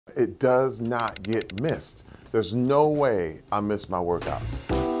It does not get missed. There's no way I miss my workout.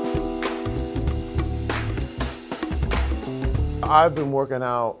 I've been working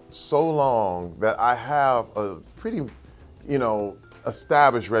out so long that I have a pretty,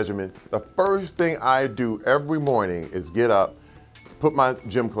 established regimen. The first thing I do every morning is get up, put my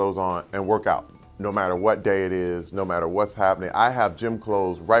gym clothes on, and work out. No matter what day it is, no matter what's happening, I have gym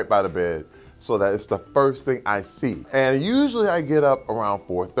clothes right by the bed so that it's the first thing I see. And usually I get up around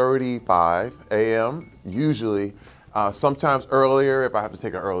 4:35 a.m. Usually, sometimes earlier if I have to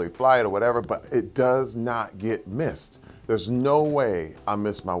take an early flight or whatever, but it does not get missed. There's no way I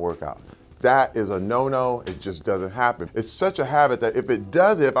miss my workout. That is a no-no, it just doesn't happen. It's such a habit that if it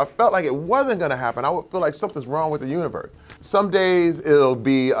does it, if I felt like it wasn't gonna happen, I would feel like something's wrong with the universe. Some days it'll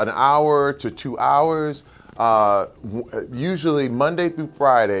be an hour to 2 hours. Usually Monday through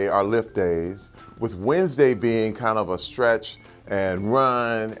Friday are lift days, with Wednesday being kind of a stretch and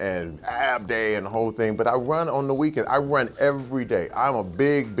run and ab day and the whole thing. But I run on the weekend. I run every day. I'm a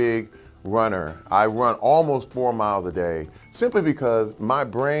big runner. I run almost 4 miles a day simply because my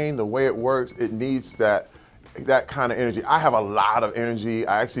brain, the way it works, it needs that kind of energy. I have a lot of energy.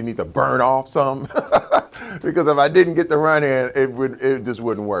 I actually need to burn off some because if I didn't get the run in, it just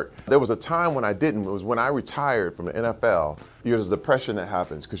wouldn't work. There was a time when I didn't. It was when I retired from the NFL. There's a depression that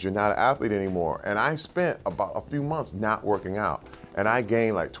happens because you're not an athlete anymore. And I spent about a few months not working out. And I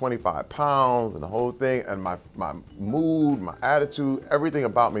gained like 25 pounds and the whole thing, and my mood, my attitude, everything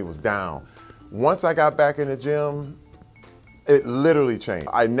about me was down. Once I got back in the gym, it literally changed.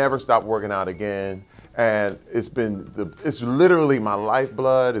 I never stopped working out again. And it's literally my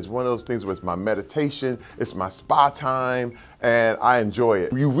lifeblood. It's one of those things where it's my meditation, it's my spa time, and I enjoy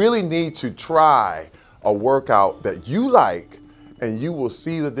it. You really need to try a workout that you like, and you will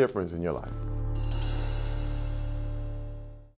see the difference in your life.